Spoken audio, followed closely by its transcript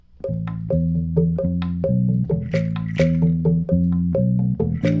The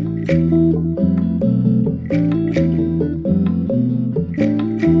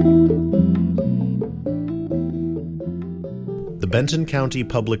Benton County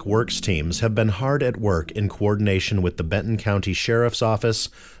Public Works teams have been hard at work in coordination with the Benton County Sheriff's Office,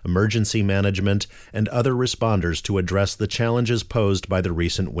 emergency management, and other responders to address the challenges posed by the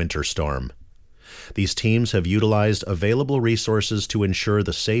recent winter storm. These teams have utilized available resources to ensure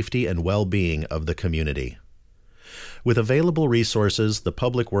the safety and well-being of the community. With available resources, the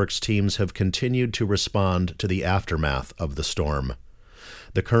Public Works teams have continued to respond to the aftermath of the storm.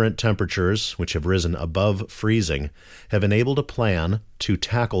 The current temperatures, which have risen above freezing, have enabled a plan to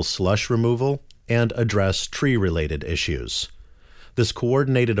tackle slush removal and address tree-related issues. This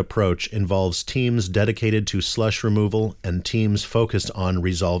coordinated approach involves teams dedicated to slush removal and teams focused on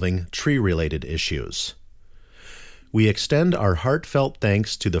resolving tree-related issues. We extend our heartfelt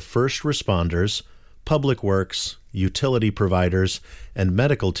thanks to the first responders, Public Works, utility providers, and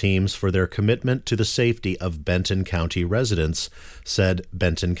medical teams for their commitment to the safety of Benton County residents, said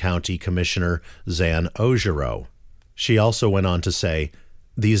Benton County Commissioner Zan Ojero. She also went on to say,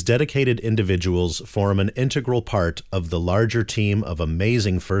 "These dedicated individuals form an integral part of the larger team of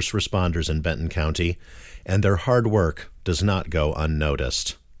amazing first responders in Benton County, and their hard work does not go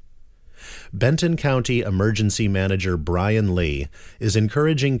unnoticed." Benton County Emergency Manager Brian Lee is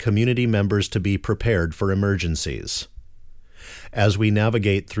encouraging community members to be prepared for emergencies. As we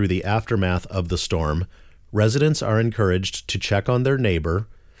navigate through the aftermath of the storm, residents are encouraged to check on their neighbor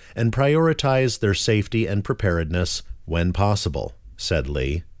and prioritize their safety and preparedness when possible, said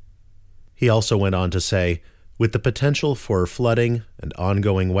Lee. He also went on to say, with the potential for flooding and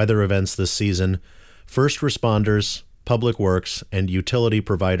ongoing weather events this season, first responders, Public Works, and utility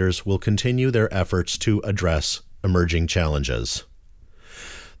providers will continue their efforts to address emerging challenges.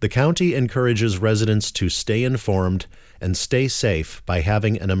 The county encourages residents to stay informed and stay safe by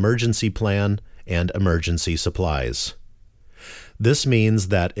having an emergency plan and emergency supplies. This means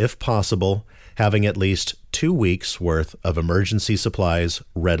that, if possible, having at least 2 weeks' worth of emergency supplies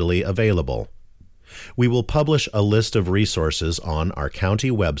readily available. We will publish a list of resources on our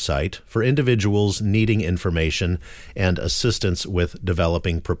county website for individuals needing information and assistance with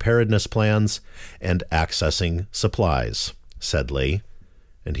developing preparedness plans and accessing supplies, said Lee.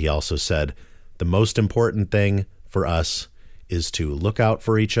 And he also said, the most important thing for us is to look out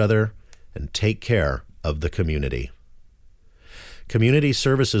for each other and take care of the community. Community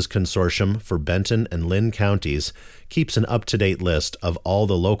Services Consortium for Benton and Lynn counties keeps an up-to-date list of all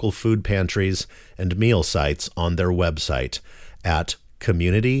the local food pantries and meal sites on their website at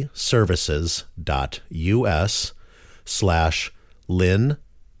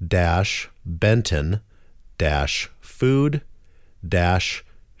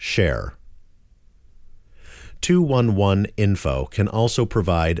 211 Info can also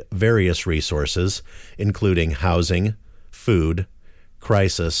provide various resources, including housing, food,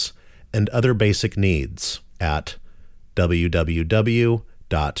 crisis, and other basic needs at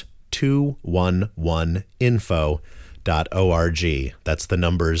www.211info.org. That's the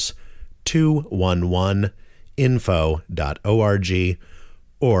numbers 211info.org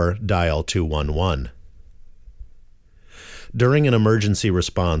or dial 211. During an emergency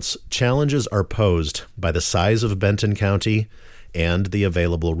response, challenges are posed by the size of Benton County and the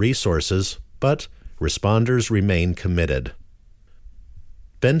available resources, but responders remain committed.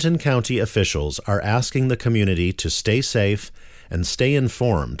 Benton County officials are asking the community to stay safe and stay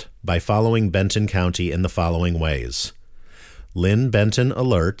informed by following Benton County in the following ways: Lynn Benton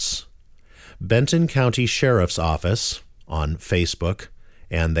Alerts, Benton County Sheriff's Office on Facebook,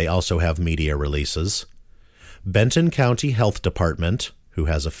 and they also have media releases, Benton County Health Department, who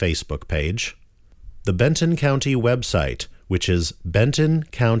has a Facebook page, the Benton County website, which is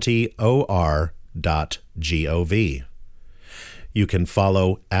bentoncountyor.gov. You can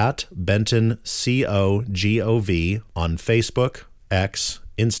follow at BentonCOGOV on Facebook, X,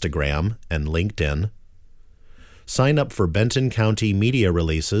 Instagram, and LinkedIn. Sign up for Benton County media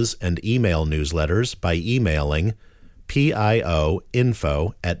releases and email newsletters by emailing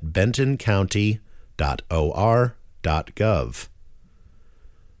pio.info@bentoncounty.or.gov.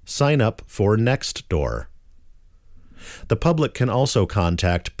 Sign up for Nextdoor. The public can also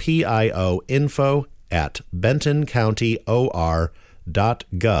contact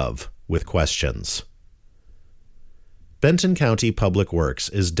pio.info@bentoncountyor.gov with questions. Benton County Public Works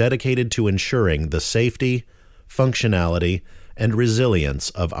is dedicated to ensuring the safety, functionality, and resilience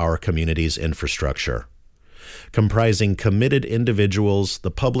of our community's infrastructure. Comprising committed individuals,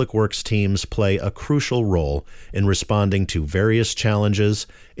 the public works teams play a crucial role in responding to various challenges,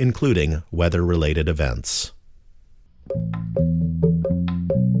 including weather-related events.